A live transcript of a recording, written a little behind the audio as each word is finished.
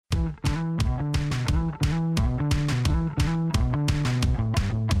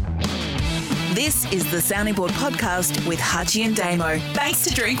This is the Sounding Board podcast with Hutchie and Damo. Thanks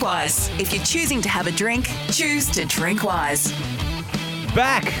to Drinkwise. If you're choosing to have a drink, choose to drink wise.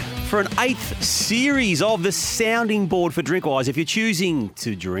 Back for an 8th series of the Sounding Board for Drinkwise. If you're choosing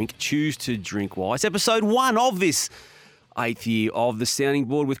to drink, choose to drink wise. Episode 1 of this 8th year of the Sounding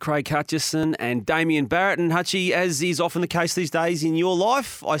Board with Craig Hutchison and Damien Barrett. And Hutchie, as is often the case these days in your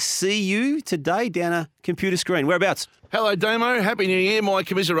life, I see you today down a computer screen. Whereabouts? Hello, Damo. Happy New Year. My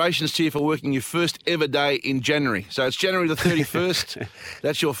commiserations to you for working your first ever day in January. So it's January the 31st.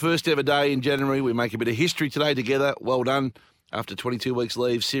 That's your first ever day in January. We make a bit of history today together. Well done. After 22 weeks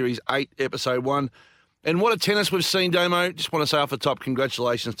leave, Series 8, Episode 1. And what a tennis we've seen, Damo. Just want to say off the top,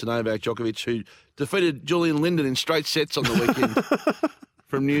 congratulations to Novak Djokovic, who defeated Julian Linden in straight sets on the weekend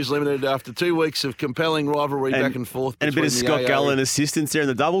from News Limited after 2 weeks of compelling rivalry back and forth. And a bit of Scott Gullen assistance there in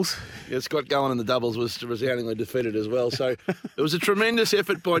the doubles. Yeah, Scott Gullen in the doubles was resoundingly defeated as well. So it was a tremendous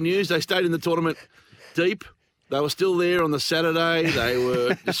effort by News. They stayed in the tournament deep. They were still there on the Saturday. They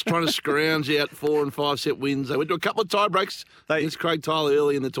were just trying to scrounge out 4 and 5 set wins. They went to a couple of tie breaks against Craig Tyler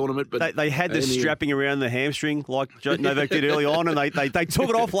early in the tournament. But they had the strapping around the hamstring like Novak did early on, and they took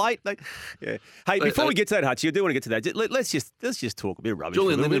it off late. Hey, before we get to that, Hutchie, I do want to get to that. Let's just talk a bit of rubbish.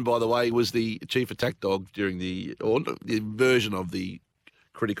 Julian Linden, by the way, was the chief attack dog during the version of the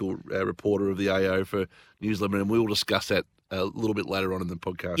critical reporter of the AO for News Limited, and we will discuss that a little bit later on in the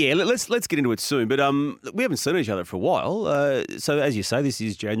podcast. Yeah, let's get into it soon. But we haven't seen each other for a while. So as you say, this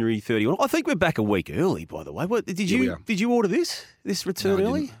is January 31. I think we're back a week early, by the way. Did you order this return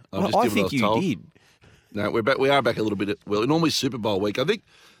early? I think you did. No, we're back. We are back a little bit. Well, normally Super Bowl week. I think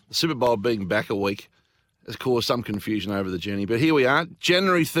the Super Bowl being back a week has caused some confusion over the journey. But here we are,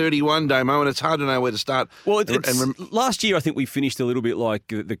 January 31, Damo, and it's hard to know where to start. Well, last year I think we finished a little bit like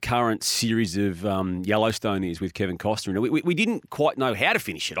the current series of Yellowstone is with Kevin Costner. We didn't quite know how to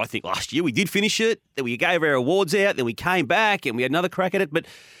finish it, I think, last year. We did finish it, then we gave our awards out, then we came back and we had another crack at it. But,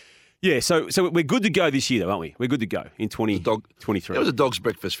 yeah, so we're good to go this year, though, aren't we? We're good to go in 2023. It was a dog's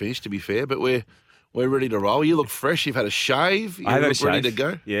breakfast finish, to be fair, but we're ready to roll. You look fresh. You've had a shave. I have had a shave. Ready to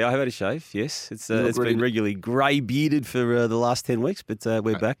go? Yeah, I have had a shave, yes. It's been regularly grey-bearded for the last 10 weeks, but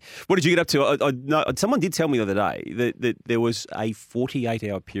we're back. What did you get up to? Someone did tell me the other day that there was a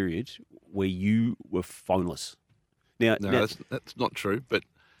 48-hour period where you were phoneless. Now, that's not true. But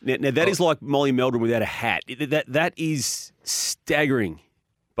now that is like Molly Meldrum without a hat. That is staggering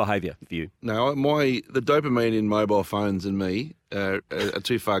behaviour for you. No, the dopamine in mobile phones and me are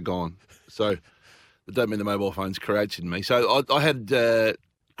too far gone. So the dopamine the mobile phones creates in me. So I had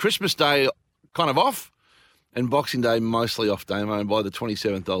Christmas Day kind of off and Boxing Day mostly off, Damo. And by the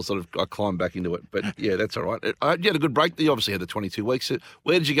 27th, I climbed back into it. But, yeah, that's all right. You had a good break. You obviously had the 22 weeks.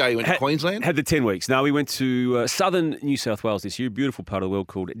 Where did you go? You went to Queensland? Had the 10 weeks. No, we went to southern New South Wales this year, a beautiful part of the world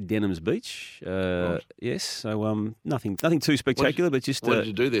called Denham's Beach. Right. Yes, so nothing too spectacular, but just... What did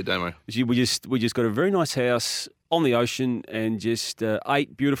you do there, Damo? We just got a very nice house on the ocean and just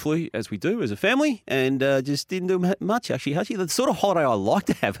ate beautifully, as we do as a family, and just didn't do much, actually. The sort of holiday I like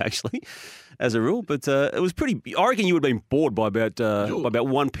to have, actually, as a rule. But it was pretty... I reckon you would have been bored by about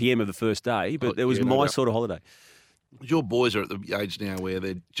 1 p.m. of the first day, but it was my sort of holiday. Your boys are at the age now where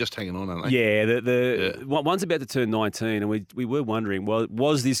they're just hanging on, aren't they? Yeah, one's about to turn 19, and we were wondering, well,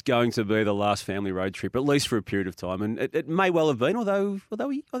 was this going to be the last family road trip, at least for a period of time? And it may well have been, although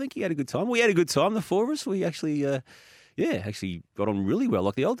I think he had a good time. We had a good time, the four of us. We actually, actually got on really well,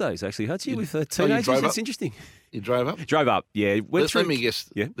 like the old days, actually, Hutchie, with teenagers. It's interesting. You drove up? Drove up, yeah. Let me guess.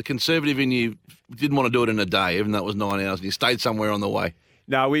 Yeah? The conservative in you didn't want to do it in a day, even though it was 9 hours, and you stayed somewhere on the way.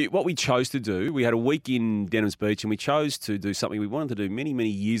 No, what we chose to do, we had a week in Denham's Beach, and we chose to do something we wanted to do many, many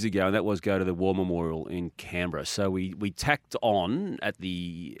years ago, and that was go to the War Memorial in Canberra. So we tacked on at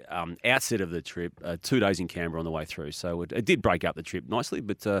the outset of the trip 2 days in Canberra on the way through. So it did break up the trip nicely.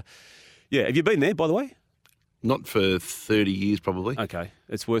 But, have you been there, by the way? Not for 30 years, probably. Okay.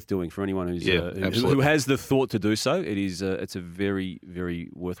 It's worth doing for anyone who has the thought to do so. It's a very, very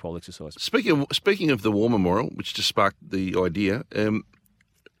worthwhile exercise. Speaking of the War Memorial, which just sparked the idea,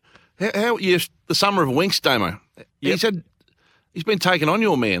 the summer of Winks, Damo. Yep. He's been taking on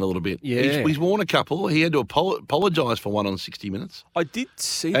your man a little bit. Yeah. He's worn a couple. He had to apologise for one on 60 Minutes. I did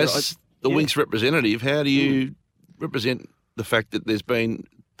see that. As the Winks representative, how do you represent the fact that there's been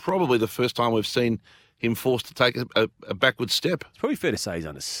probably the first time we've seen him forced to take a backward step? It's probably fair to say he's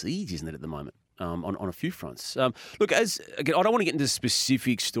under siege, isn't it, at the moment? On a few fronts. Look, again, I don't want to get into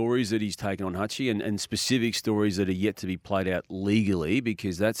specific stories that he's taken on, Hutchie, and specific stories that are yet to be played out legally,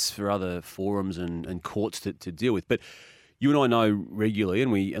 because that's for other forums and courts to deal with. But you and I know regularly,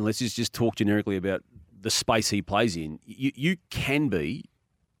 and let's just talk generically about the space he plays in. You can be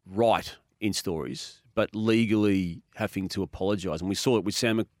right in stories, but legally having to apologise. And we saw it with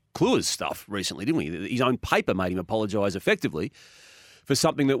Sam McClure's stuff recently, didn't we? His own paper made him apologise effectively for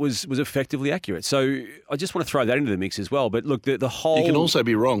something that was effectively accurate. So I just want to throw that into the mix as well. But look, the whole... You can also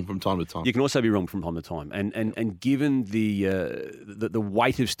be wrong from time to time. You can also be wrong from time to time. And given the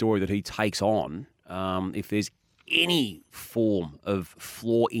weight of story that he takes on, if there's any form of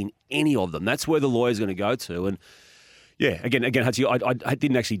flaw in any of them, that's where the lawyer's going to go to. And yeah, again, Hutchie, I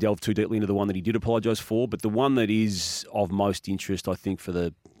didn't actually delve too deeply into the one that he did apologise for, but the one that is of most interest, I think, for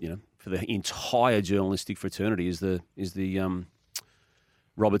the entire journalistic fraternity is the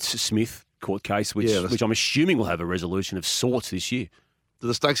Robert Smith court case, which I'm assuming will have a resolution of sorts this year. Do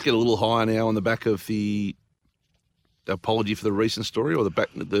the stakes get a little higher now on the back of the apology for the recent story, or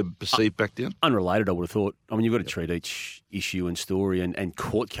the perceived back down? Unrelated, I would have thought. I mean, you've got to treat each issue and story and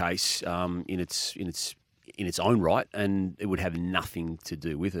court case in its own right, and it would have nothing to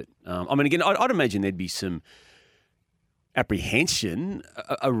do with it. I mean, again, I'd imagine there'd be some apprehension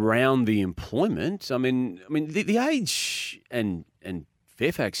around the employment. I mean, the Age and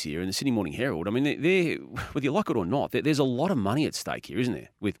Fairfax here and the Sydney Morning Herald, I mean, they're, whether you like it or not, there's a lot of money at stake here, isn't there,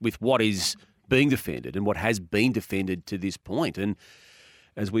 with what is being defended and what has been defended to this point. And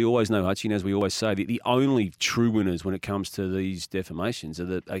as we always know, Hutchie, and as we always say, the only true winners when it comes to these defamations are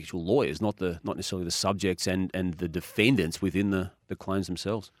the actual lawyers, not necessarily the subjects and the defendants within the claims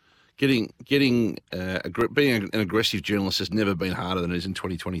themselves. Being an aggressive journalist has never been harder than it is in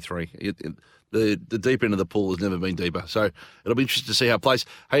 2023. The deep end of the pool has never been deeper. So it'll be interesting to see how it plays.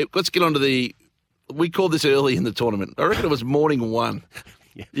 Hey, let's get on to we called this early in the tournament. I reckon it was morning one.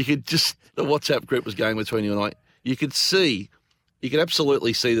 Yeah. You could the WhatsApp group was going between you and I. You could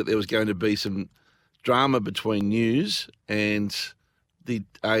absolutely see that there was going to be some drama between News and the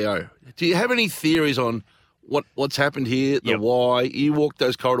AO. Do you have any theories on what's happened here, the why? You walked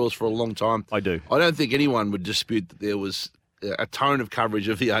those corridors for a long time. I do. I don't think anyone would dispute that there was a tone of coverage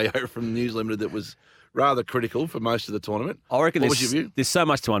of the AO from News Limited that was rather critical for most of the tournament. I reckon what was your view? There's so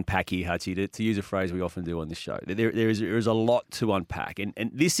much to unpack here, Hutchie, to use a phrase we often do on this show. There is a lot to unpack, and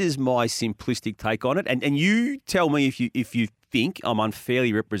this is my simplistic take on it. And you tell me if you think I'm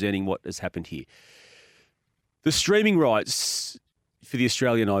unfairly representing what has happened here. The streaming rights for the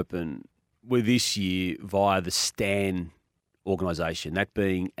Australian Open were this year via the Stan organisation, that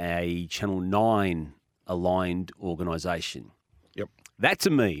being a Channel 9 aligned organisation. Yep. That to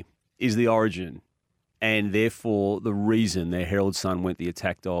me is the origin and therefore the reason their Herald Sun went the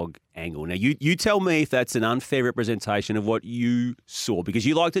attack dog angle. Now, you tell me if that's an unfair representation of what you saw, because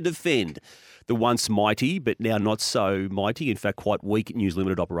you like to defend the once mighty but now not so mighty, in fact quite weak News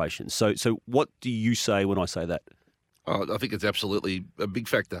Limited operations. So what do you say when I say that? Oh, I think it's absolutely a big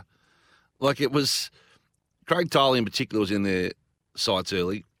factor. Like, it was Craig Tiley in particular was in their sights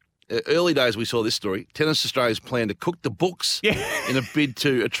early. Early days, we saw this story. Tennis Australia's plan to cook the books in a bid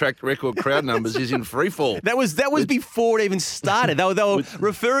to attract record crowd numbers is in freefall. That was before it even started. They were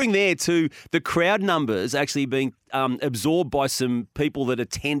referring there to the crowd numbers actually being absorbed by some people that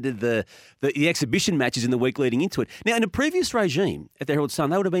attended the exhibition matches in the week leading into it. Now, in a previous regime at the Herald Sun,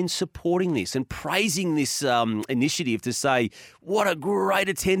 they would have been supporting this and praising this initiative to say, what a great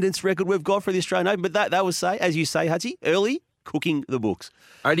attendance record we've got for the Australian Open. But that was, as you say, Hutchie, early cooking the books.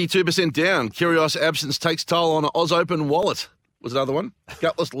 82% down. Kyrgios' absence takes toll on an Oz Open wallet was another one.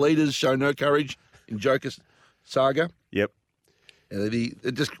 Gutless leaders show no courage in Djokovic saga. Yep.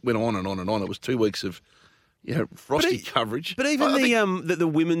 It just went on and on and on. It was 2 weeks of frosty coverage. But even the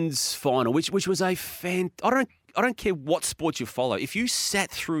women's final, which was a I don't care what sport you follow. If you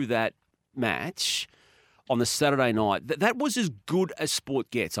sat through that match on the Saturday night, that was as good as sport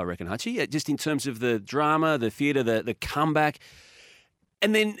gets, I reckon, Hutchie, just in terms of the drama, the theatre, the comeback.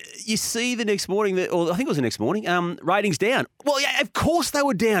 And then you see the next morning, or I think it was the next morning, ratings down. Well, yeah, of course they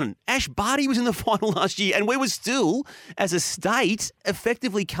were down. Ash Barty was in the final last year, and we were still, as a state,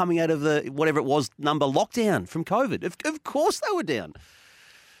 effectively coming out of the, whatever it was, number lockdown from COVID. Of course they were down.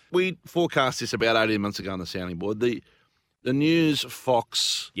 We forecast this about 18 months ago on the sounding board. The News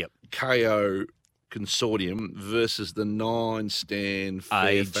Fox KO consortium versus the 9 Stan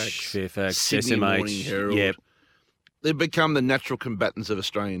Fairfax Sydney SMH, Morning Herald. Yep. They've become the natural combatants of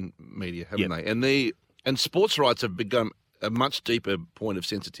Australian media, haven't they? And sports rights have become a much deeper point of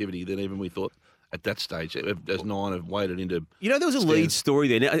sensitivity than even we thought at that stage, as 9 have waded into. There was a lead story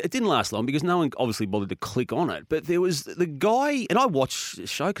there. Now, it didn't last long because no one obviously bothered to click on it. But there was the guy, and I watch the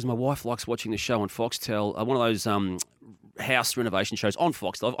show because my wife likes watching the show on Foxtel, one of those house renovation shows on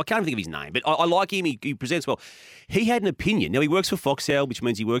Foxtel. I can't even think of his name, but I like him. He presents well. He had an opinion. Now, he works for Foxtel, which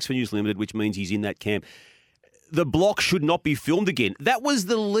means he works for News Limited, which means he's in that camp. the block should not be filmed again. That was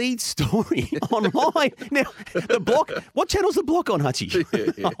the lead story online. Now, the block, what channel's the block on, Hutchie?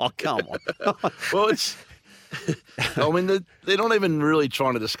 Yeah. Oh, come on. Well, it's. I mean, they're not even really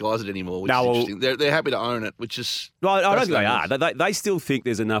trying to disguise it anymore, which is interesting. They're happy to own it, which is. No, I don't think they are. They still think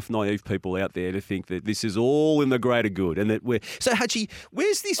there's enough naive people out there to think that this is all in the greater good, and that we're. So, Hutchie,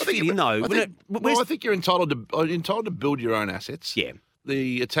 where's this fit in though? I think you're entitled to build your own assets. Yeah.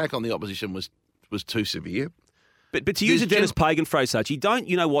 The attack on the opposition was too severe. But to use a Dennis Pagan phrase, Hutchie, don't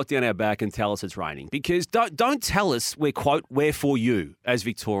walk down our back and tell us it's raining, because don't tell us we're for you as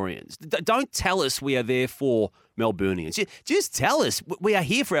Victorians. Don't tell us we are there for Melburnians. Just tell us we are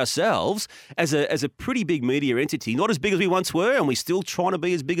here for ourselves as a pretty big media entity, not as big as we once were, and we're still trying to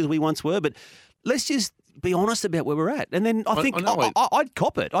be as big as we once were. But let's just be honest about where we're at, and then I think I'd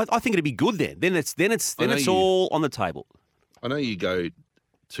cop it. I think it'd be good then. Then it's all on the table. I know you go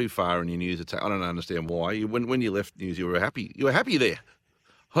too far in your news attack. I don't understand why. When you left news, you were happy. You were happy there.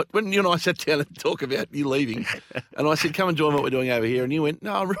 When you and I sat down and talk about you leaving, and I said, "Come and join what we're doing over here," and you went,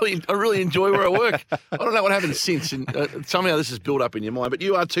 "No, I really enjoy where I work." I don't know what happened since, and somehow this has built up in your mind. But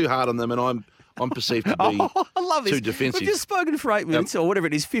you are too hard on them, and I'm perceived to be I love this. too defensive. We've just spoken for 8 minutes or whatever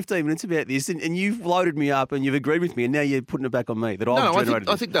it is, 15 minutes about this, and you've loaded me up and you've agreed with me, and now you're putting it back on me that I've generated.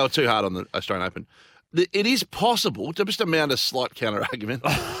 I think they were too hard on the Australian Open. It is possible to just mount a slight counter argument.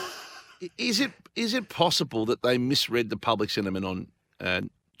 Is it possible that they misread the public sentiment on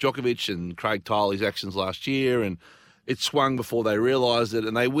Djokovic and Craig Tiley's actions last year, and it swung before they realised it,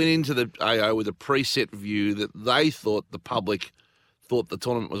 and they went into the AO with a preset view that they thought the public thought the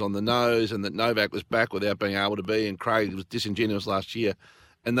tournament was on the nose and that Novak was back without being able to be, and Craig was disingenuous last year,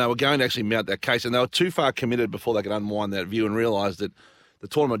 and they were going to actually mount that case, and they were too far committed before they could unwind that view and realise that the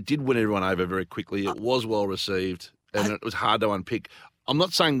tournament did win everyone over very quickly. It was well received, and it was hard to unpick. I'm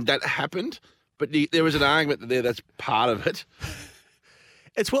not saying that happened, but there is an argument there that's part of it.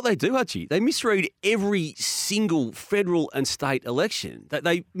 It's what they do, Hutchie. They misread every single federal and state election.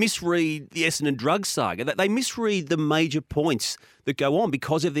 They misread the Essendon drug saga. They misread the major points that go on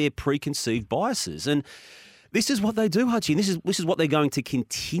because of their preconceived biases. And this is what they do, Hutchie. And this is what they're going to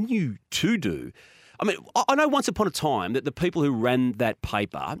continue to do. I mean, I know once upon a time that the people who ran that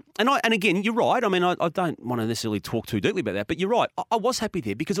paper, and again, you're right. I mean, I don't want to necessarily talk too deeply about that, but you're right. I was happy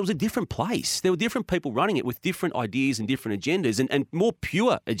there because it was a different place. There were different people running it with different ideas and different agendas, and more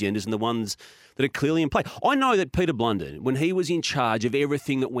pure agendas than the ones that are clearly in play. I know that Peter Blunden, when he was in charge of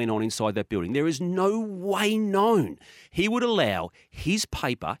everything that went on inside that building, there is no way known he would allow his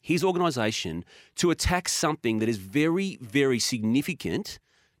paper, his organisation, to attack something that is very, very significant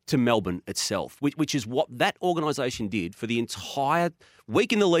to Melbourne itself, which is what that organisation did for the entire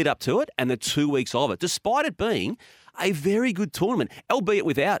week in the lead up to it and the 2 weeks of it, despite it being a very good tournament, albeit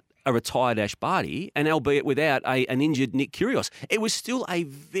without a retired Ash Barty and albeit without an injured Nick Kyrgios. It was still a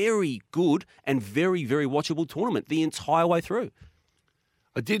very good and very, very watchable tournament the entire way through.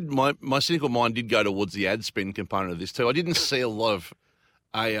 My cynical mind did go towards the ad spend component of this too. I didn't see a lot of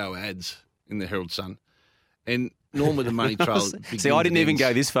AO ads in the Herald Sun, and normally the money trail begins. See, I didn't even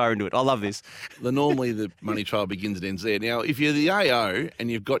go this far into it. I love this. Normally the money trail begins and ends there. Now, if you're the AO and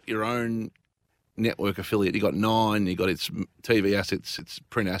you've got your own network affiliate, you've got Nine, you've got its TV assets, its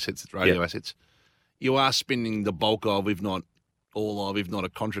print assets, its radio assets, you are spending the bulk of, if not all of, if not a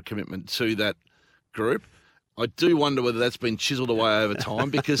contra commitment to that group. I do wonder whether that's been chiselled away over time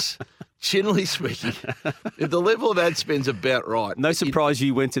because, generally speaking, if the level of ad spend's about right. No surprise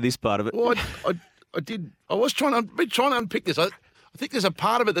you went to this part of it. Well, I did. I was trying to unpick this. I think there's a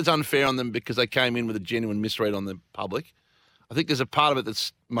part of it that's unfair on them because they came in with a genuine misread on the public. I think there's a part of it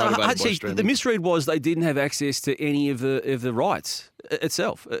that's motivated by streaming. The misread was they didn't have access to any of the rights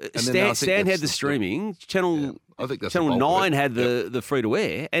itself. Stan had the streaming. I think that's Channel 9 had the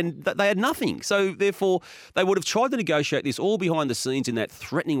free-to-air, and they had nothing. So, therefore, they would have tried to negotiate this all behind the scenes in that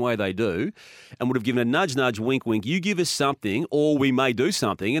threatening way they do and would have given a nudge, nudge, wink, wink, you give us something or we may do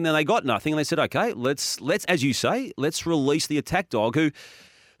something. And then they got nothing and they said, okay, let's as you say, let's release the attack dog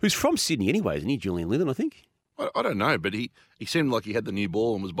who's from Sydney anyway, isn't he, Julian Lytham, I think? I don't know, but he seemed like he had the new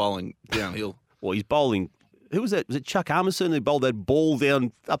ball and was bowling downhill. Well, he's bowling. Who was that? Was it Chuck Armisen who bowled that ball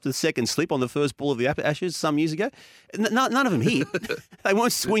down up to the second slip on the first ball of the Ashes some years ago? None of them hit. They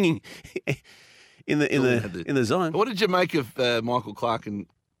weren't swinging in the zone. What did you make of Michael Clark and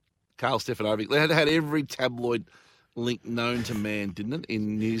Carl Stefanovic? They had every tabloid link known to man, didn't it,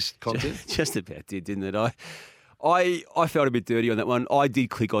 in news content? Just about did, didn't it? I felt a bit dirty on that one. I did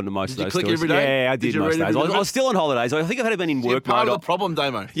click on to most Did of you those click stories. every day? Yeah, I Did did you most read days. every I day? was still on holidays. I think if I had been in You're work part mode. of the problem,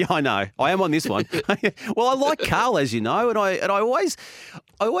 Damo. Yeah, I know. I am on this one. Well, I like Carl, as you know, and I always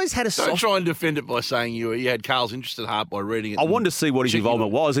had a Don't soft. try and defend it by saying you had Carl's interest at heart by reading it. I wanted to see what his checking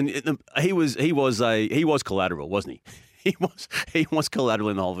involvement it. was, and he was collateral, wasn't he? He was collateral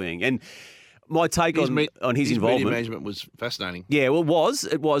in the whole thing, and. My take on his Media involvement. management was fascinating. Yeah, well,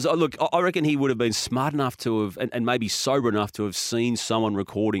 it was. Look, I reckon he would have been smart enough to have, and maybe sober enough to have seen someone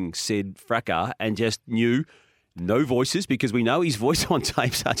recording said fracas and just knew no voices, because we know his voice on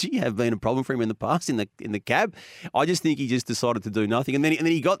tapes, Hutchie, have been a problem for him in the past in the cab. I just think he just decided to do nothing, and then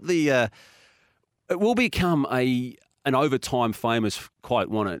he got the. It will become an overtime famous quote,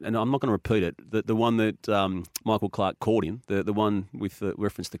 won't it? And I'm not going to repeat it. The one that Michael Clark caught him, the one with the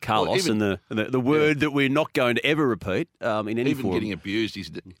reference to Carlos, and the word that we're not going to ever repeat in any Even form. getting abused,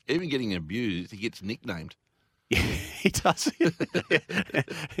 he gets nicknamed. Yeah, he does.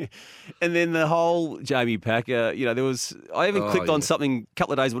 And then the whole Jamie Packer, I even clicked on something a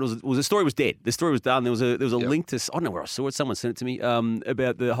couple of days when the story was dead. The story was done. There was a link to, I don't know where I saw it. Someone sent it to me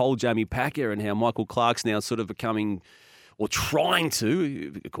about the whole Jamie Packer and how Michael Clark's now sort of becoming, or trying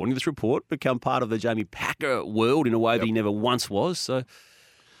to, according to this report, become part of the Jamie Packer world in a way that he never once was. So.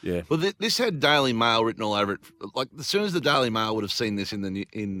 Yeah. Well, this had Daily Mail written all over it. Like, as soon as the Daily Mail would have seen this in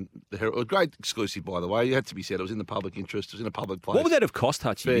the Herald, a great exclusive, by the way. You had to be said it was in the public interest. It was in a public place. What would that have cost,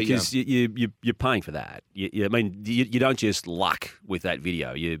 Hutchie? Fair Because you're paying for that. I mean, you don't just luck with that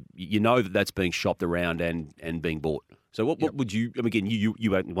video. You know that's being shopped around and being bought. So what would you? Again, you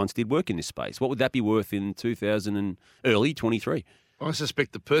once did work in this space. What would that be worth in 2000 and early 23? I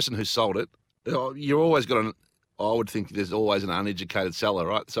suspect the person who sold it. You're always got an. I would think there's always an uneducated seller,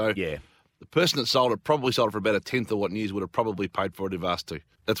 right? So Yeah. the person that sold it probably sold it for about a tenth of what News would have probably paid for it if asked to.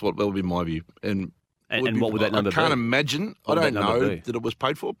 That would be my view. And what would that number be? I can't imagine. I don't know that it was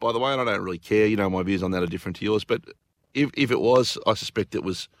paid for, by the way, and I don't really care. My views on that are different to yours. But if it was, I suspect it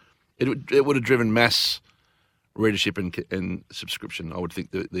was. It would have driven mass readership and subscription. I would think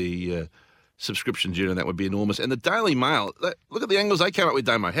the subscription due to that would be enormous. And the Daily Mail, look at the angles they came up with,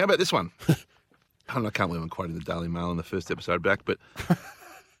 Damo. How about this one? I can't believe I'm quoting the Daily Mail in the first episode back, but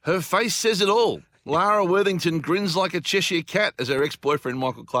her face says it all. Lara Worthington grins like a Cheshire cat as her ex-boyfriend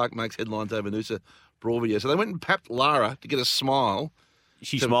Michael Clark makes headlines over Noosa Brawl video. So they went and papped Lara to get a smile.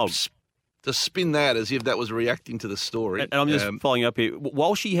 She smiled. To spin that as if that was reacting to the story. And I'm just following up here.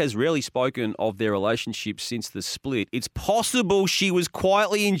 While she has rarely spoken of their relationship since the split, it's possible she was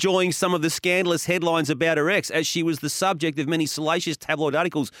quietly enjoying some of the scandalous headlines about her ex, as she was the subject of many salacious tabloid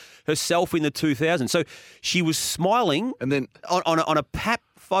articles herself in the 2000s. So she was smiling And then on a pap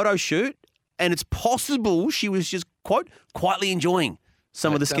photo shoot, and it's possible she was just, quote, quietly enjoying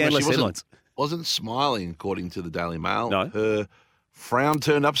some of the scandalous headlines. Wasn't smiling, according to the Daily Mail. No. Her frown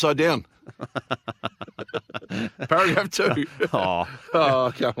turned upside down. Paragraph 2.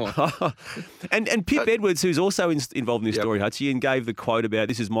 Oh, come on. And Pip Edwards, who's also involved in this story, Hutchie, and gave the quote about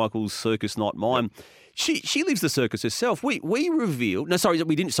 "This is Michael's circus, not mine." She lives the circus herself. We revealed. No, sorry,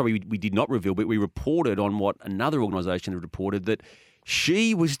 we didn't. Sorry, we did not reveal, but we reported on what another organisation had reported, that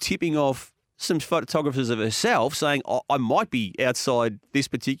she was tipping off some photographers of herself, saying, I might be outside this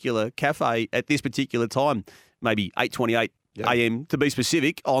particular cafe at this particular time, maybe 8:28 a.m. to be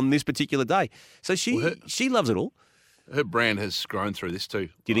specific, on this particular day. So she loves it all. Her brand has grown through this too.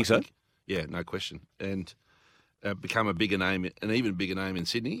 Do you think so? Yeah, no question. And become a bigger name, an even bigger name in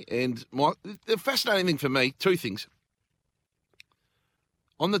Sydney. And the fascinating thing for me, two things.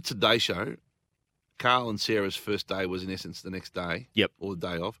 On the Today Show, Carl and Sarah's first day was in essence the next day. Yep. Or the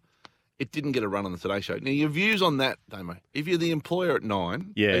day of. It didn't get a run on the Today Show. Now, your views on that, Damo, if you're the employer at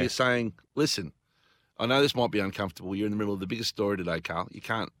 9, Yeah. are you saying, listen, I know this might be uncomfortable. You're in the middle of the biggest story today, Carl. You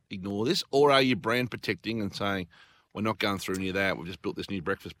can't ignore this. Or are you brand protecting and saying, we're not going through any of that. We've just built this new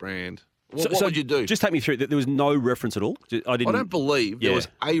breakfast brand. What would you do? Just take me through. There was no reference at all. I don't believe there Yeah. was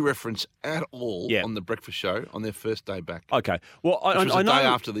a reference at all on the breakfast show on their first day back. Okay. Well, Which was I the know. day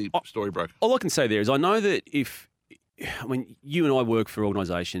after the story broke. All I can say there is I know that when you and I work for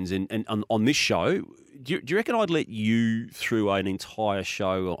organisations and on this show, do you reckon I'd let you through an entire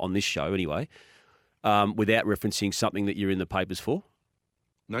show on this show anyway, without referencing something that you're in the papers for?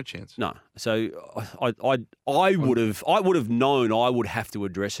 No chance. No. So I would have known I would have to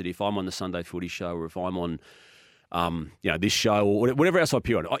address it if I'm on the Sunday Footy Show or if I'm on this show or whatever else I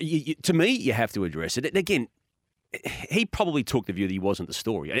appear on. To me, you have to address it. And again, he probably took the view that he wasn't the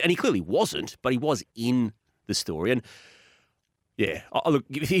story, and he clearly wasn't, but he was in the story. And yeah, look,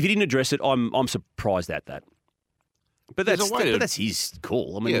 if he didn't address it, I'm surprised at that. But There's a way to- that's his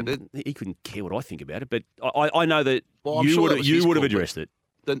call. I Yeah, mean, he couldn't care what I think about it. But I know that Well, I'm you sure would that was his have call, addressed it.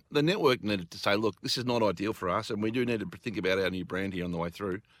 The network needed to say, look, this is not ideal for us, and we do need to think about our new brand here on the way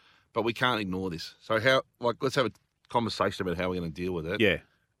through, but we can't ignore this. So let's have a conversation about how we're going to deal with it. Yeah.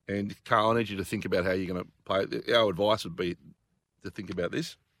 And Carl, I need you to think about how you're going to play it. Our advice would be to think about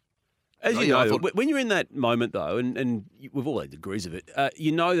this. As you Yeah, I know, thought- when you're in that moment, though, and we've all had degrees of it,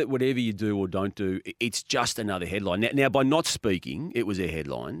 you know that whatever you do or don't do, it's just another headline. Now, by not speaking, it was a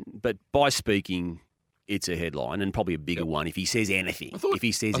headline, but by speaking, it's a headline and probably a bigger one if he says anything. I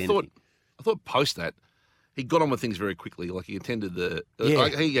thought post that, he got on with things very quickly. Like he attended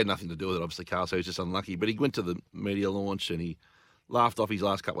he had nothing to do with it, obviously, Carl, so he was just unlucky. But he went to the media launch and he laughed off his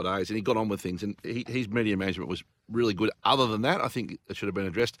last couple of days and he got on with things. And his media management was really good. Other than that, I think it should have been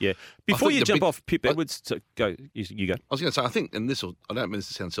addressed. Yeah. Before you jump off Pip Edwards, go. You go. I was going to say, I think, and I don't mean this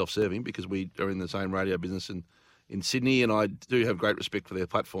to sound self-serving because we are in the same radio business in Sydney and I do have great respect for their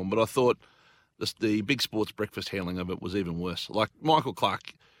platform, but I thought the Big Sports breakfast handling of it was even worse. Like Michael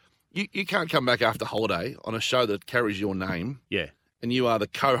Clark, you can't come back after holiday on a show that carries your name. Yeah. And you are the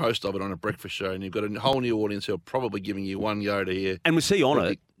co-host of it on a breakfast show, and you've got a whole new audience who are probably giving you one go to hear. And was he on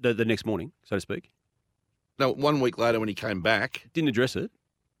it the next morning, so to speak? No, 1 week later when he came back, Didn't address it.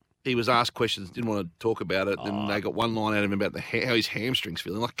 he was asked questions, didn't want to talk about it, and they got one line out of him about how his hamstrings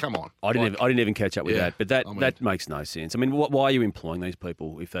feeling. Like, come on. I didn't even catch up with Yeah, that, but that makes no sense. I mean, why are you employing these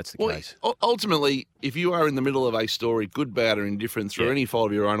people if that's the case? Ultimately, if you are in the middle of a story, good, bad, or indifferent, through any fault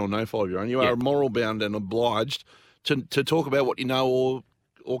of your own or no fault of your own, you are moral bound and obliged to talk about what you know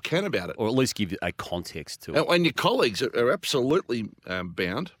or can about it. Or at least give a context to it. And your colleagues are absolutely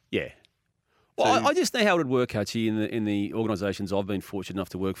bound. Yeah. Well, I just know how it would work, Hutchie, in the organisations I've been fortunate enough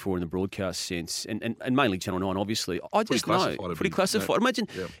to work for in the broadcast sense, and mainly Channel 9, obviously. I just know. Footy Classified.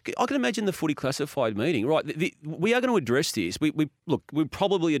 I can imagine the Footy Classified meeting. Right, we are going to address this. We'll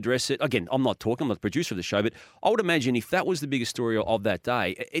probably address it. Again, I'm not the producer of the show, but I would imagine if that was the biggest story of that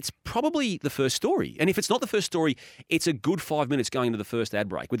day, it's probably the first story. And if it's not the first story, it's a good 5 minutes going into the first ad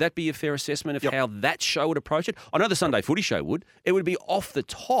break. Would that be a fair assessment of how that show would approach it? I know the Sunday Footy show would. It would be off the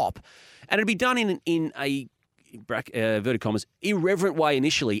top. And it'd be done in a inverted commas irreverent way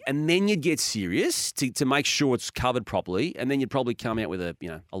initially, and then you'd get serious to make sure it's covered properly, and then you'd probably come out with a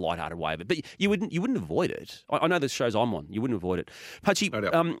lighthearted way of it. But you wouldn't avoid it. I know the shows I'm on, you wouldn't avoid it.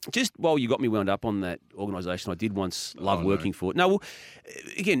 Hutchie, just while you got me wound up on that organisation, I did once love working for. No, well,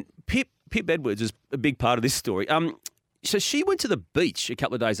 again, Pip Edwards is a big part of this story. So she went to the beach a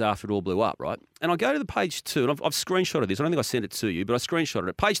couple of days after it all blew up, right? And I go to the page 2, and I've screenshotted this. I don't think I sent it to you, but I screenshotted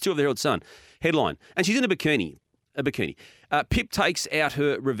it. Page 2 of the Herald Sun, headline. And she's in a bikini. Pip takes out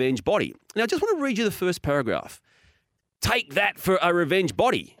her revenge body. Now, I just want to read you the first paragraph. Take that for a revenge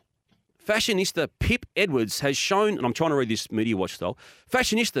body. Fashionista Pip Edwards has shown, and I'm trying to read this Media Watch style,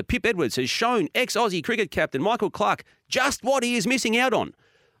 fashionista Pip Edwards has shown ex-Aussie cricket captain Michael Clark just what he is missing out on.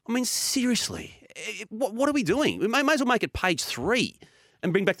 I mean, seriously. What are we doing? We may as well make it page 3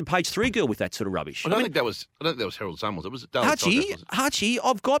 and bring back the page 3 girl with that sort of rubbish. I don't think that was Herald Sun, was it? Was it Daily Telegraph? Hutchie,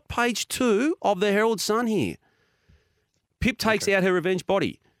 I've got page 2 of the Herald Sun here. Pip takes out her revenge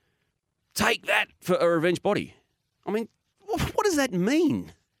body. Take that for a revenge body. I mean, what does that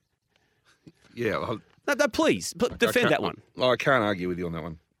mean? Yeah. No, please, defend that one. I can't argue with you on that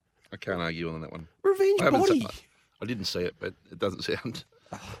one. Revenge body. I didn't see it, but it doesn't sound...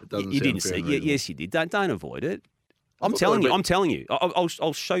 You didn't see it. Yes, you did. Don't avoid it. I'm telling you.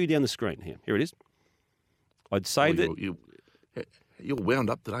 I'll show you down the screen. Here it is. I'd say that you're wound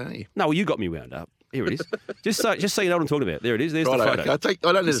up today, aren't you? No, well, you got me wound up. Here it is. just so you know what I'm talking about. There it is. There's the photo. Okay.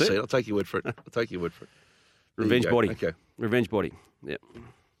 I don't need to see it. I'll take your word for it. Revenge body. Okay. Revenge body. Yeah.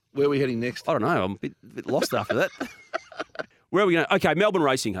 Where are we heading next? I don't know. I'm a bit lost after that. Where are we going? Okay, Melbourne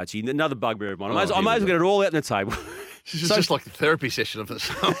Racing, Hutchie. Another bugbear of mine. I may as well get it all out on the table. This is just like the therapy session of this.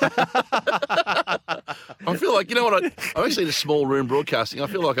 I feel like, you know what, I'm actually in a small room broadcasting. I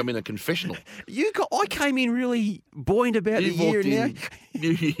feel like I'm in a confessional. I came in really buoyant about the year now. New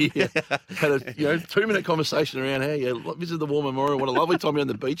Year. Had a 2-minute conversation around how you visited the War Memorial. What a lovely time you're on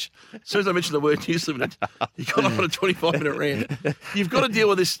the beach. As soon as I mentioned the word News Limited, you got on a 25-minute rant. You've got to deal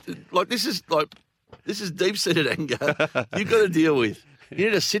with this. This is deep-seated anger you've got to deal with. You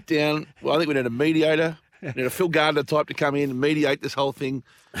need to sit down. Well, I think we need a mediator. You need a Phil Gardner type to come in and mediate this whole thing.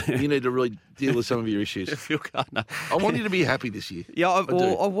 You need to really deal with some of your issues. Phil Gardner. I want you to be happy this year. Yeah, I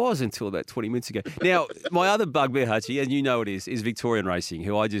was until about 20 minutes ago. Now, my other bugbear, Hutchie, and you know it is Victorian Racing,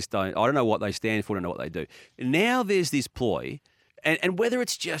 who I don't know what they stand for, I don't know what they do. Now there's this ploy, and whether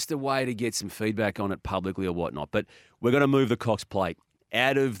it's just a way to get some feedback on it publicly or whatnot, but we're going to move the Cox plate.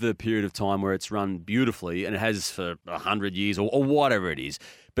 out of the period of time where it's run beautifully, and it has for 100 years or whatever it is,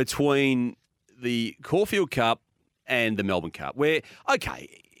 between the Caulfield Cup and the Melbourne Cup, where, okay,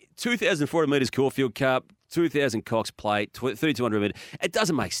 2,400 metres Caulfield Cup, 2,000 Cox Plate, 3,200 metres. It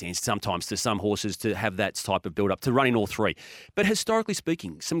doesn't make sense sometimes to some horses to have that type of build-up, to run in all three. But historically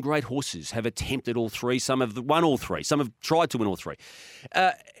speaking, some great horses have attempted all three. Some have won all three. Some have tried to win all three.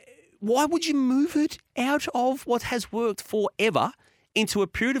 Why would you move it out of what has worked forever into a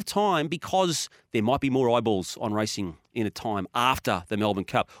period of time because there might be more eyeballs on racing in a time after the Melbourne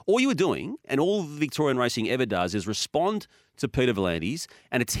Cup? All you were doing, and all Victorian racing ever does, is respond to Peter V'landys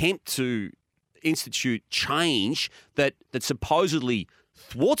and attempt to institute change that supposedly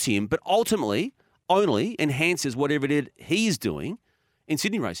thwarts him, but ultimately only enhances whatever it is he is doing in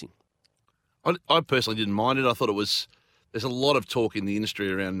Sydney racing. I personally didn't mind it. I thought there's a lot of talk in the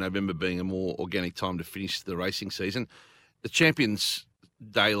industry around November being a more organic time to finish the racing season. The Champions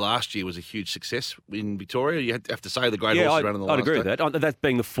Day last year was a huge success in Victoria. You have to say the great horses around in the last I'd agree day. with that. That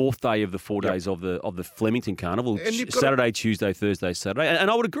being the fourth day of the 4 days of the Flemington Carnival, Saturday, Tuesday, Thursday, Saturday, and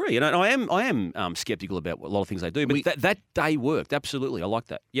I would agree. And I am sceptical about a lot of things they do, but that day worked absolutely. I like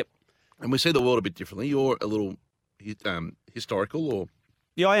that. Yep. And we see the world a bit differently. You're a little historical, or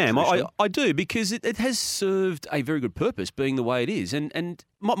yeah, I am. I do, because it has served a very good purpose, being the way it is. And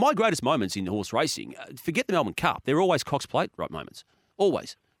my greatest moments in horse racing, forget the Melbourne Cup, they're always Cox Plate right moments.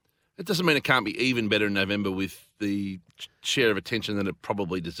 Always. It doesn't mean it can't be even better in November with the share of attention that it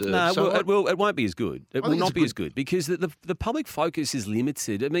probably deserves. No, so it won't be as good. It will not be as good because the public focus is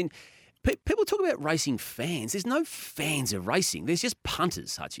limited. I mean, people talk about racing fans. There's no fans of racing. There's just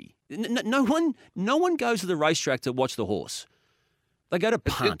punters, Hutchie. No one goes to the racetrack to watch the horse. They go to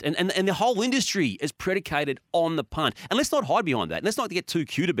punt, and the whole industry is predicated on the punt. And let's not hide behind that. And let's not get too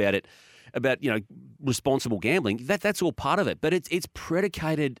cute about it, about responsible gambling. That's all part of it. But it's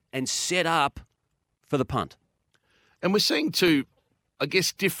predicated and set up for the punt. And we're seeing too, I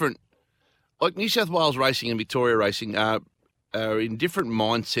guess, different, like New South Wales racing and Victoria racing are in different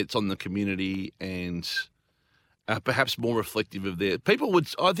mindsets on the community and perhaps more reflective of their people.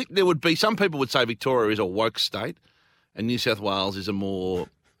 I think there would be some people would say Victoria is a woke state. And New South Wales is a more,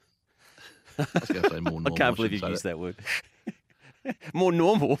 I was going to say more normal. I can't believe you used that word. More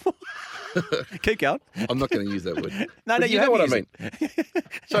normal. Keep going. I'm not going to use that word. No, you know what I mean.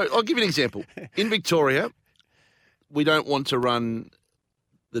 So I'll give you an example. In Victoria, we don't want to run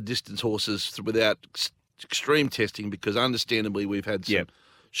the distance horses without extreme testing because understandably we've had some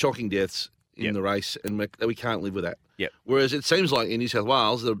shocking deaths in the race and we can't live with that. Yep. Whereas it seems like in New South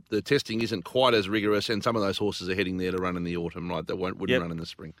Wales, the testing isn't quite as rigorous, and some of those horses are heading there to run in the autumn, right? That wouldn't run in the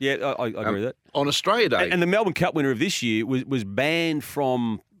spring. Yeah, I agree with that. On Australia Day. And the Melbourne Cup winner of this year was banned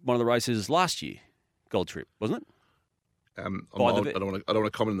from one of the races last year, Gold Trip, wasn't it? I don't want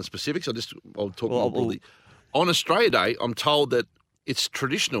to comment on the specifics. I'll talk more broadly. On Australia Day, I'm told that it's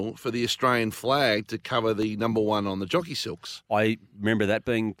traditional for the Australian flag to cover the number one on the jockey silks. I remember that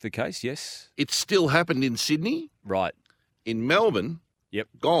being the case, yes. It still happened in Sydney. Right. In Melbourne,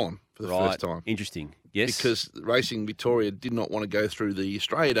 gone for the first time. Interesting, yes. Because Racing Victoria did not want to go through the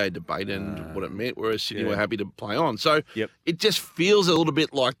Australia Day debate and what it meant, whereas Sydney were happy to play on. So it just feels a little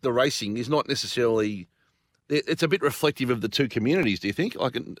bit like the racing is not necessarily... It's a bit reflective of the two communities, do you think?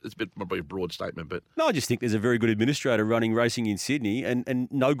 It's probably a broad statement, but... No, I just think there's a very good administrator running racing in Sydney and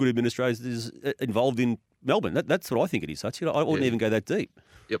no good administrators involved in Melbourne. That's what I think it is, Hutch. I wouldn't even go that deep.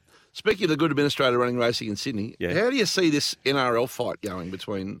 Yep. Speaking of the good administrator running racing in Sydney, how do you see this NRL fight going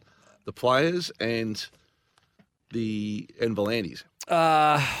between the players and V'landys?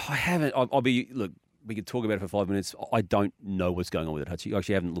 I haven't. Look, we could talk about it for 5 minutes. I don't know what's going on with it, Hutchie. I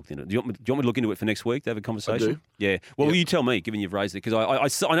actually haven't looked into it. Do you want me to look into it for next week to have a conversation? I do. Yeah. Well, you tell me, given you've raised it, because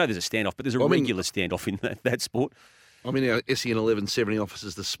I know there's a standoff, but there's a regular standoff in that sport. I'm in our SEN 1170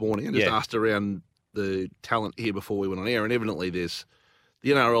 offices this morning and just asked around the talent here before we went on air, and evidently the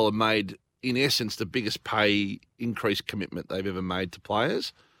NRL have made, in essence, the biggest pay increase commitment they've ever made to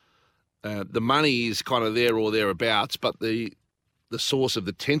players. The money is kind of there or thereabouts, but the source of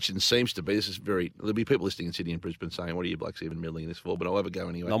the tension seems to be, there'll be people listening in Sydney and Brisbane saying, what are you blokes even meddling in this for? But I'll have a go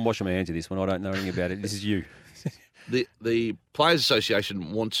anyway. I'm washing my hands of this one. I don't know anything about it. This is you. The Players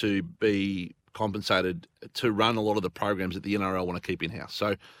Association want to be compensated to run a lot of the programs that the NRL want to keep in-house.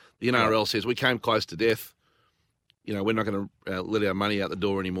 So the NRL says, we came close to death. We're not going to let our money out the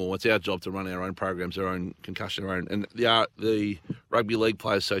door anymore. It's our job to run our own programs, our own concussion, our own. And the Rugby League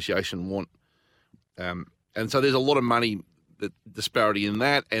Players Association want, and so there's a lot of money, the disparity in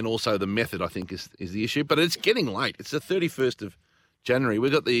that, and also the method, I think, is the issue. But it's getting late. It's the 31st of January.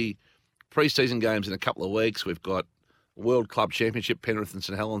 We've got the pre-season games in a couple of weeks. We've got World Club Championship, Penrith and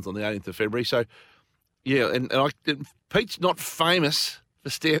St Helens on the 18th of February. So, yeah, and Pete's not famous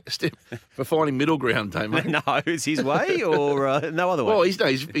for finding middle ground, Damo. No, it's his way or no other way? Well,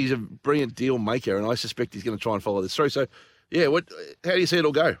 he's a brilliant deal maker, and I suspect he's going to try and follow this through. So, yeah, how do you see it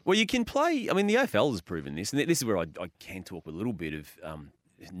all go? Well, you can play. I mean, the AFL has proven this, and this is where I can talk with a little bit of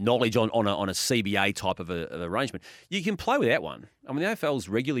knowledge on a CBA type of arrangement. You can play without one. I mean, the AFL's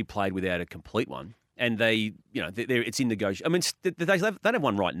regularly played without a complete one, and it's in negotiation. I mean, they don't have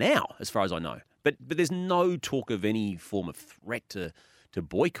one right now, as far as I know. But there's no talk of any form of threat to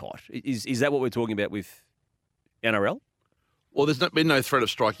boycott. Is that what we're talking about with NRL? Well, there's been no threat of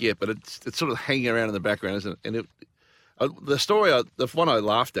strike yet, but it's sort of hanging around in the background, isn't it? And the one I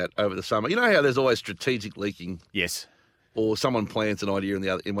laughed at over the summer, you know how there's always strategic leaking? Yes. Or someone plants an idea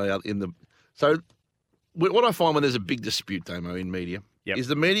So what I find when there's a big dispute, Damo, in media, is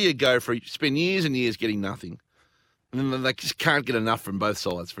the media spend years and years getting nothing, and then they just can't get enough from both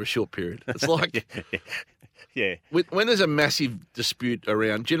sides for a short period. It's like... Yeah. When there's a massive dispute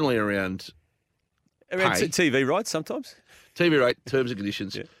generally around TV rights sometimes. TV rate, terms and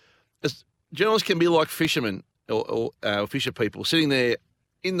conditions. Yeah. Journalists can be like fishermen or fisher people sitting there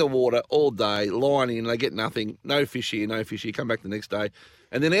in the water all day, lining, and they get nothing. No fish here, no fish here. Come back the next day.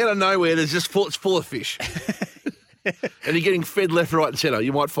 And then out of nowhere, it's full of fish. And you're getting fed left, right and centre.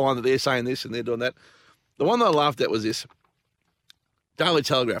 You might find that they're saying this and they're doing that. The one that I laughed at was this. Daily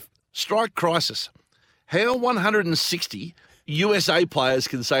Telegraph. Strike crisis. How 160 USA players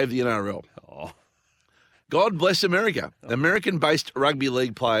can save the NRL. Oh. God bless America. American-based rugby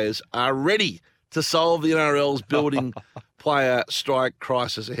league players are ready to solve the NRL's building player strike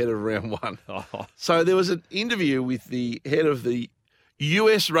crisis ahead of round one. Oh. So there was an interview with the head of the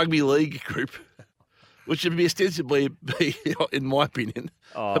US Rugby League group, which would be ostensibly, in my opinion,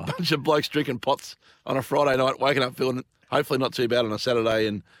 a bunch of blokes drinking pots on a Friday night, waking up feeling hopefully not too bad on a Saturday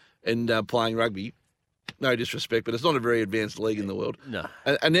and playing rugby. No disrespect, but it's not a very advanced league in the world. No.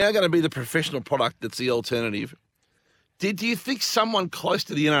 And now going to be the professional product that's the alternative. Do you think someone close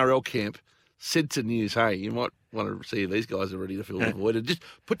to the NRL camp said to News, hey, you might want to see if these guys are ready to fill the void and just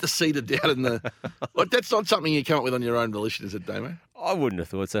put the seeder down in the... Like, that's not something you come up with on your own volition, is it, Damo? I wouldn't have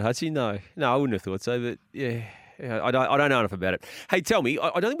thought so, Hutchie. No, I wouldn't have thought so, but yeah, I don't know enough about it. Hey, tell me,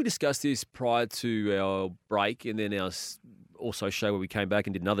 I don't think we discussed this prior to our break and then our... also show where we came back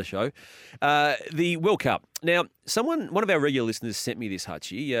and did another show. The World Cup. Now, one of our regular listeners sent me this,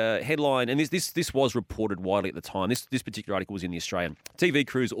 Hutchie, headline, and this was reported widely at the time. This particular article was in The Australian. TV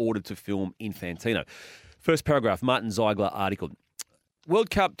crews ordered to film Infantino. First paragraph, Martin Ziegler article.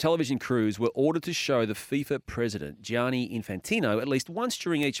 World Cup television crews were ordered to show the FIFA president, Gianni Infantino, at least once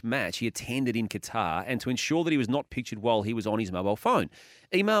during each match he attended in Qatar and to ensure that he was not pictured while he was on his mobile phone.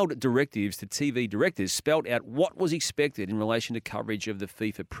 Emailed directives to TV directors spelled out what was expected in relation to coverage of the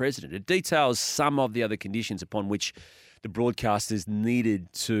FIFA president. It details some of the other conditions upon which the broadcasters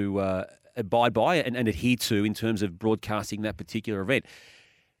needed to abide by and adhere to in terms of broadcasting that particular event.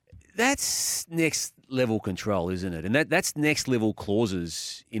 That's next level control, isn't it? And that's next level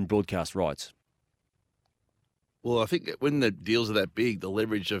clauses in broadcast rights. Well, I think when the deals are that big, the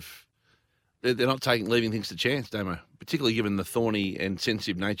leverage of they're not leaving things to chance, Damo, particularly given the thorny and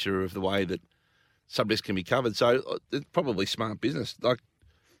sensitive nature of the way that subjects can be covered. So it's probably smart business. Like,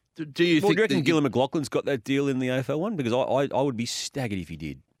 do you think? Do you reckon Gillon McLaughlin's got that deal in the AFL one? Because I would be staggered if he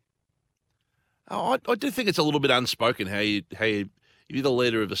did. I do think it's a little bit unspoken how you if you're the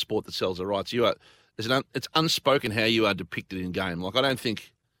leader of the sport that sells the rights, it's unspoken how you are depicted in game. Like, I don't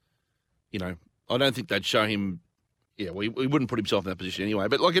think they'd show him. Yeah, we wouldn't put himself in that position anyway.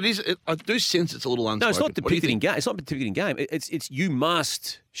 But like I do sense it's a little unspoken. No, it's not depicted in game. It's not depicted in game. It's you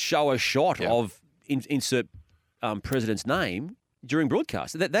must show a shot of insert president's name during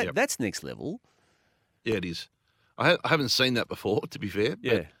broadcast. That's next level. Yeah, it is. I haven't seen that before, to be fair.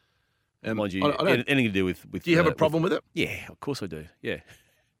 Yeah. Mind you, anything to do with... Do you have a problem with it? Yeah, of course I do. Yeah.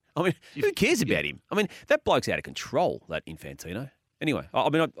 I mean, who cares about him? I mean, that bloke's out of control, that Infantino. Anyway, I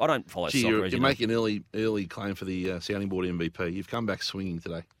don't follow soccer. You're making an early claim for the sounding board MVP. You've come back swinging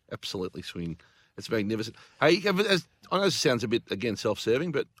today. Absolutely swinging. It's magnificent. Hey, I know this sounds a bit, again,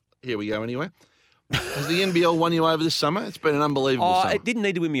 self-serving, but here we go anyway. Has the NBL won you over this summer? It's been an unbelievable summer. It didn't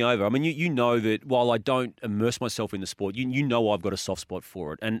need to win me over. I mean, you know that while I don't immerse myself in the sport, you know I've got a soft spot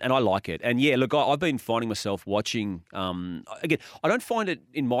for it, and I like it. And yeah, look, I've been finding myself watching. Again, I don't find it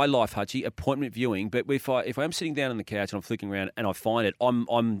in my life, Hutchie, appointment viewing. But if I am sitting down on the couch and I'm flicking around and I find it, I'm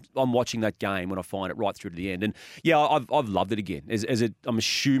watching that game when I find it right through to the end. And yeah, I've loved it again. I'm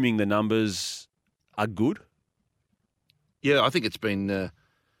assuming the numbers are good. Yeah, I think it's been.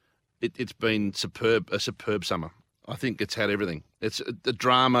 It's been a superb summer. I think it's had everything. It's the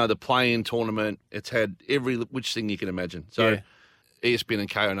drama, the play-in tournament. It's had which thing you can imagine. So ESPN and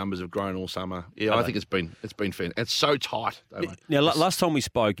KO numbers have grown all summer. Yeah, I think it's been fan. It's so tight. Now, last time we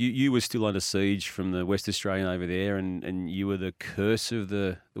spoke, you were still under siege from the West Australian over there, and you were the curse of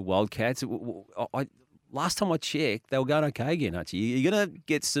the Wildcats. Last time I checked, they were going okay again, Hutchie. Are you going to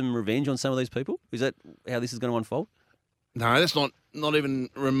get some revenge on some of these people? Is that how this is going to unfold? No, that's not even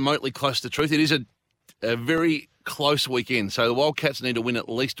remotely close to the truth. It is a very close weekend. So the Wildcats need to win at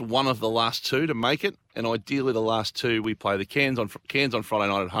least one of the last two to make it, and ideally the last two we play the Cairns on Friday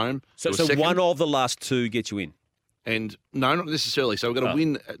night at home. So one of the last two gets you in? And no, not necessarily. So we've got to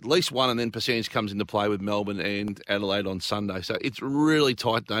win at least one, and then percentage comes into play with Melbourne and Adelaide on Sunday. So it's really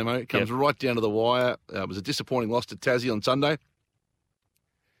tight, Damo. It comes right down to the wire. It was a disappointing loss to Tassie on Sunday.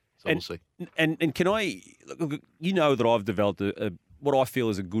 So we'll see. And can I, you know that I've developed what I feel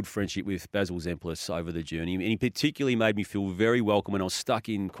is a good friendship with Basil Zemplis over the journey, and he particularly made me feel very welcome when I was stuck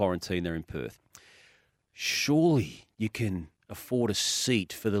in quarantine there in Perth. Surely you can afford a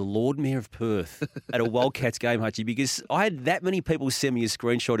seat for the Lord Mayor of Perth at a Wildcats game, Hutchie, because I had that many people send me a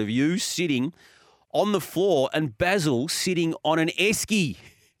screenshot of you sitting on the floor and Basil sitting on an esky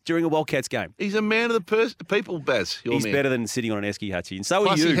during a Wildcats game. He's a man of the people, Baz. He's better than sitting on an esky, Hutchie, and so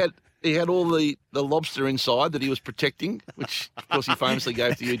Plus are you. He had all the lobster inside that he was protecting, which, of course, he famously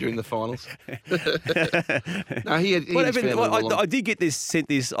gave to you during the finals. No, I did get sent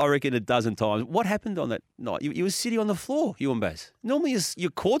this, I reckon, a dozen times. What happened on that night? You were sitting on the floor, you and Baz. Normally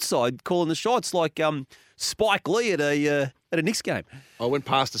you're courtside calling the shots like Spike Lee at a Knicks game. I went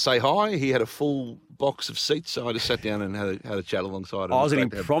past to say hi. He had a full box of seats, so I just sat down and had a chat alongside him. Oh, was it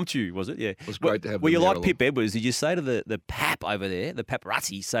impromptu, was it? Yeah. It was great to have him. Were you like Pip Edwards? Did you say to the pap over there, the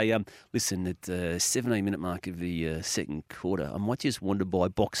paparazzi, say, listen, at the 17-minute mark of the second quarter, I might just wander by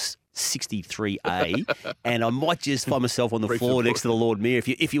box 63A and I might just find myself on the floor next to the Lord Mayor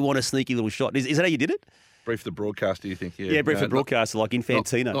if you want a sneaky little shot. Is that how you did it? Brief the broadcaster, you think? Yeah, brief the broadcaster like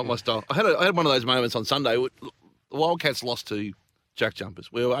Infantino. Not my style. I had one of those moments on Sunday. The Wildcats lost to Jack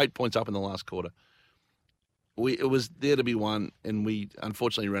Jumpers. We were 8 points up in the last quarter. It was there to be won, and we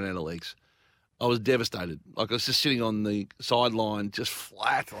unfortunately ran out of legs. I was devastated. Like, I was just sitting on the sideline, just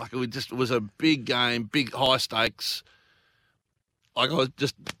flat. Like, it was a big game, big high stakes. Like, I was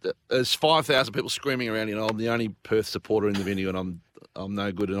just, there's 5,000 people screaming around, I'm the only Perth supporter in the venue, and I'm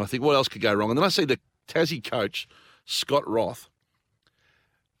no good. And I think, what else could go wrong? And then I see the Tassie coach, Scott Roth,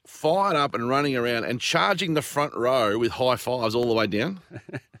 fired up and running around and charging the front row with high fives all the way down.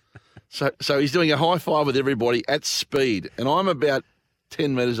 So he's doing a high five with everybody at speed, and I'm about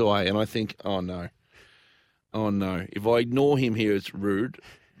 10 metres away, and I think, oh no. If I ignore him here, it's rude,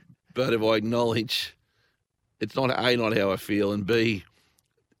 but if I acknowledge, it's not how I feel, and B,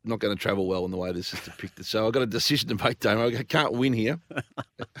 not going to travel well in the way this is depicted. So I've got a decision to make, Damo. I can't win here.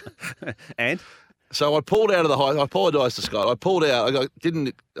 And? So I pulled out of the high. I apologise to Scott. I pulled out. I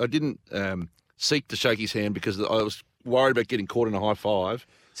didn't seek to shake his hand because I was worried about getting caught in a high five.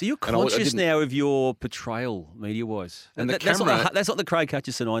 So you're conscious now of your portrayal, media-wise. And that's not the Craig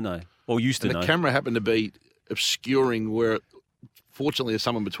Hutchison I know, or used to know. And the camera happened to be obscuring where, fortunately, there's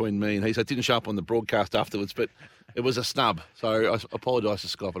someone between me and he, so it didn't show up on the broadcast afterwards, but it was a snub. So I apologise to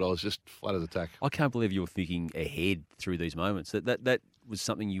Scott, but I was just flat as a tack. I can't believe you were thinking ahead through these moments. That was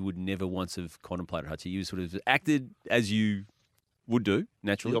something you would never once have contemplated, Hutchie. You sort of acted as you would do,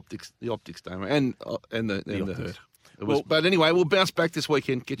 naturally. The optics, Damo, and the hurt. But anyway, we'll bounce back this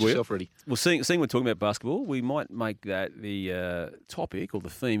weekend. Get yourself ready. Well, seeing we're talking about basketball, we might make that the topic or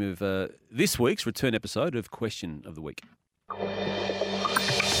the theme of this week's return episode of Question of the Week.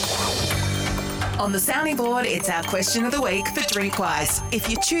 On the sounding board, it's our question of the week for Drinkwise. If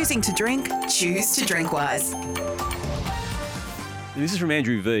you're choosing to drink, choose to Drinkwise. This is from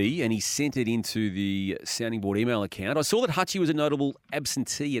Andrew V, and he sent it into the sounding board email account. I saw that Hutchie was a notable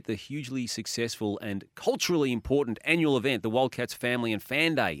absentee at the hugely successful and culturally important annual event, the Wildcats Family and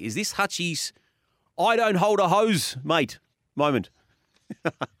Fan Day. Is this Hutchie's I don't hold a hose, mate moment?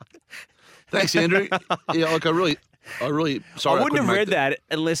 Thanks, Andrew. Yeah, like I really sorry. I wouldn't have read that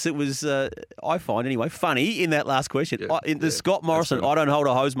unless it was, I find anyway, funny in that last question. Yeah, Scott Morrison, I don't hold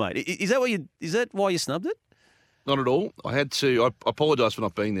a hose, mate. Is that why you snubbed it? Not at all. I apologise for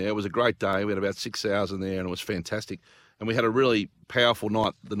not being there. It was a great day. We had about 6 hours in there and it was fantastic. And we had a really powerful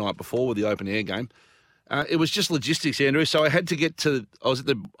night the night before with the open air game. It was just logistics, Andrew. So I had to I was at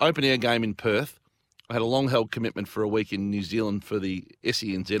the open air game in Perth. I had a long-held commitment for a week in New Zealand for the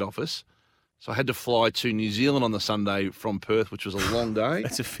SENZ office. So I had to fly to New Zealand on the Sunday from Perth, which was a long day.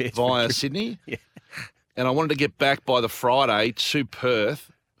 That's a fair via Sydney. Yeah. And I wanted to get back by the Friday to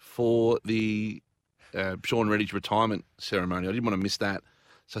Perth for the Sean Reddy's retirement ceremony. I didn't want to miss that.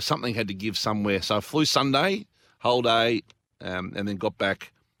 So something had to give somewhere. So I flew Sunday, whole day, and then got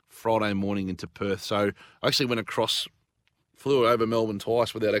back Friday morning into Perth. So I actually went across, flew over Melbourne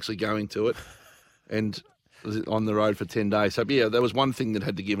twice without actually going to it, and was on the road for 10 days. So, yeah, there was one thing that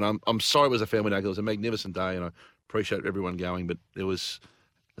had to give. And I'm sorry it was a family day. It was a magnificent day, and I appreciate everyone going, but there was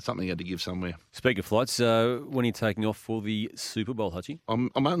something had to give somewhere. Speaking of flights, when are you taking off for the Super Bowl, Hutchie? I'm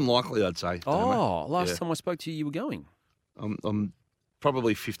unlikely, I'd say. Last time I spoke to you, you were going. I'm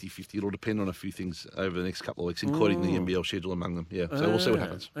probably 50-50. It'll depend on a few things over the next couple of weeks, including the NBL schedule among them. Yeah, so we'll see what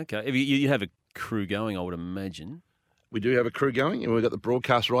happens. Okay. If you have a crew going, I would imagine. We do have a crew going, and we've got the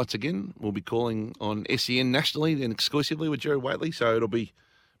broadcast rights again. We'll be calling on SEN nationally and exclusively with Jerry Waitley, so it'll be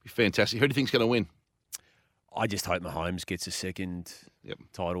fantastic. Who do you think's going to win? I just hope Mahomes gets a second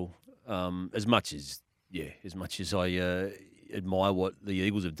title. As much as I admire what the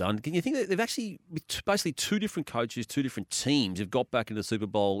Eagles have done, can you think that they've actually, basically two different coaches, two different teams have got back into the Super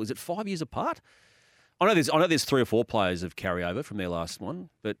Bowl? Is it 5 years apart? I know there's 3 or 4 players of carryover from their last one,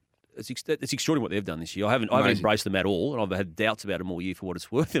 but it's extraordinary what they've done this year. I haven't embraced them at all, and I've had doubts about them all year for what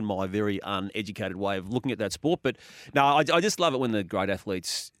it's worth in my very uneducated way of looking at that sport. But no, I just love it when the great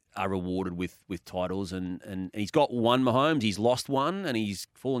athletes are rewarded with titles, and he's got one, Mahomes. He's lost one, and he's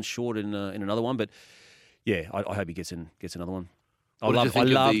fallen short in another one. But yeah, I hope he gets another one. I love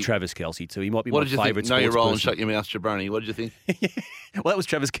Travis Kelce too. He might be my favourite sports person. Know your role and shut your mouth, Jabroni. What did you think? Well, that was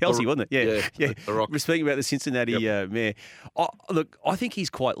Travis Kelce, wasn't it? Yeah. The Rock. We're speaking about the Cincinnati mayor. Look, I think he's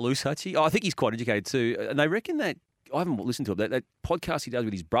quite loose, Hutchie. I think he's quite educated too. And they reckon that, I haven't listened to it, that podcast he does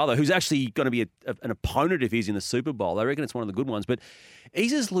with his brother, who's actually going to be an opponent if he's in the Super Bowl. They reckon it's one of the good ones. But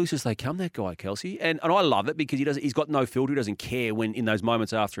he's as loose as they come, that guy, Kelce. And I love it because he's got no filter. He doesn't care when in those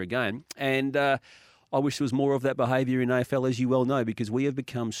moments after a game. And I wish there was more of that behaviour in AFL, as you well know, because we have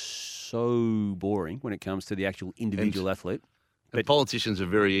become so boring when it comes to the actual individual athlete. But politicians are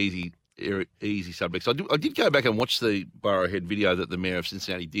very easy subjects. I did go back and watch the Burrowhead video that the mayor of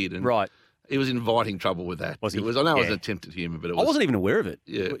Cincinnati did, and he was inviting trouble with that. Was he? I know it was an attempt at humour, but I wasn't even aware of it.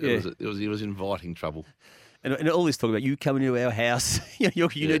 Yeah, he was inviting trouble. And all this talk about you coming to our house, you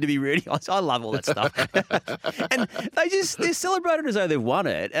need to be ready. I love all that stuff. And they're celebrated as though they've won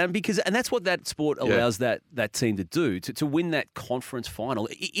it, and that's what that sport allows that team to do, to win that conference final.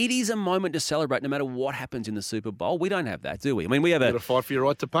 It is a moment to celebrate, no matter what happens in the Super Bowl. We don't have that, do we? I mean, we have a fight for your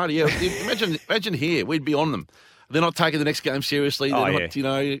right to party. Yeah, imagine here we'd be on them. They're not taking the next game seriously. They're not,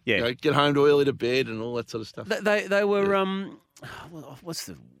 get home too early to bed and all that sort of stuff. They were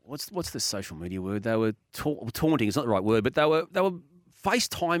what's the social media word? They were taunting. It's not the right word, but they were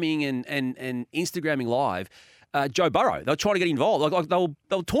FaceTiming and Instagramming live Joe Burrow. They were trying to get involved. Like they were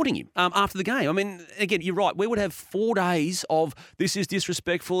taunting him after the game. I mean, again, you're right. We would have 4 days of this is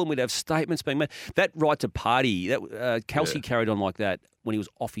disrespectful, and we'd have statements being made. That right to party, that Kelce carried on like that when he was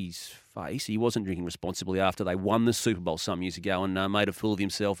off his face. He wasn't drinking responsibly after they won the Super Bowl some years ago and made a fool of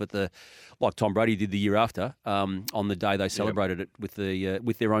himself like Tom Brady did the year after on the day they celebrated it with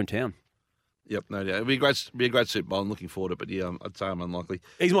their own town. Yep, no doubt. It'll be a great Super Bowl. I'm looking forward to it, but yeah, I'd say I'm unlikely.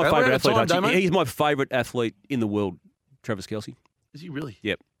 He's my favourite athlete. He's my favourite athlete in the world, Travis Kelce. Is he really?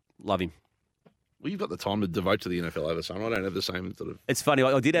 Yep, love him. Well, you've got the time to devote to the NFL over summer. I don't have the same sort of. It's funny.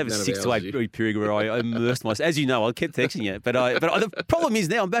 I did have a 6 to 8 week period where I immersed myself. As you know, I kept texting you. But the problem is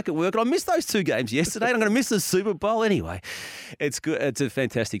now I'm back at work and I missed those 2 games yesterday. And I'm going to miss the Super Bowl anyway. It's good. It's a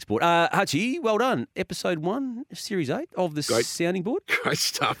fantastic sport. Hutchie, well done. Episode 1, Series 8 of the Sounding Board. Great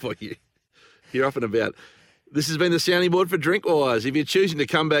stuff on you. You're up and about. This has been the Sounding Board for Drinkwise. If you're choosing to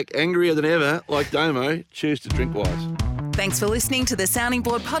come back angrier than ever, like Damo, choose to Drinkwise. Thanks for listening to the Sounding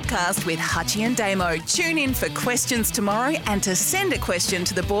Board podcast with Hutchie and Damo. Tune in for questions tomorrow, and to send a question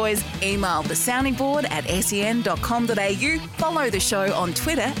to the boys, email thesoundingboard@sen.com.au, follow the show on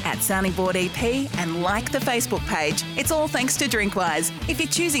Twitter @SoundingBoardEP, and like the Facebook page. It's all thanks to Drinkwise. If you're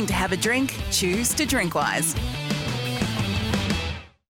choosing to have a drink, choose to Drinkwise.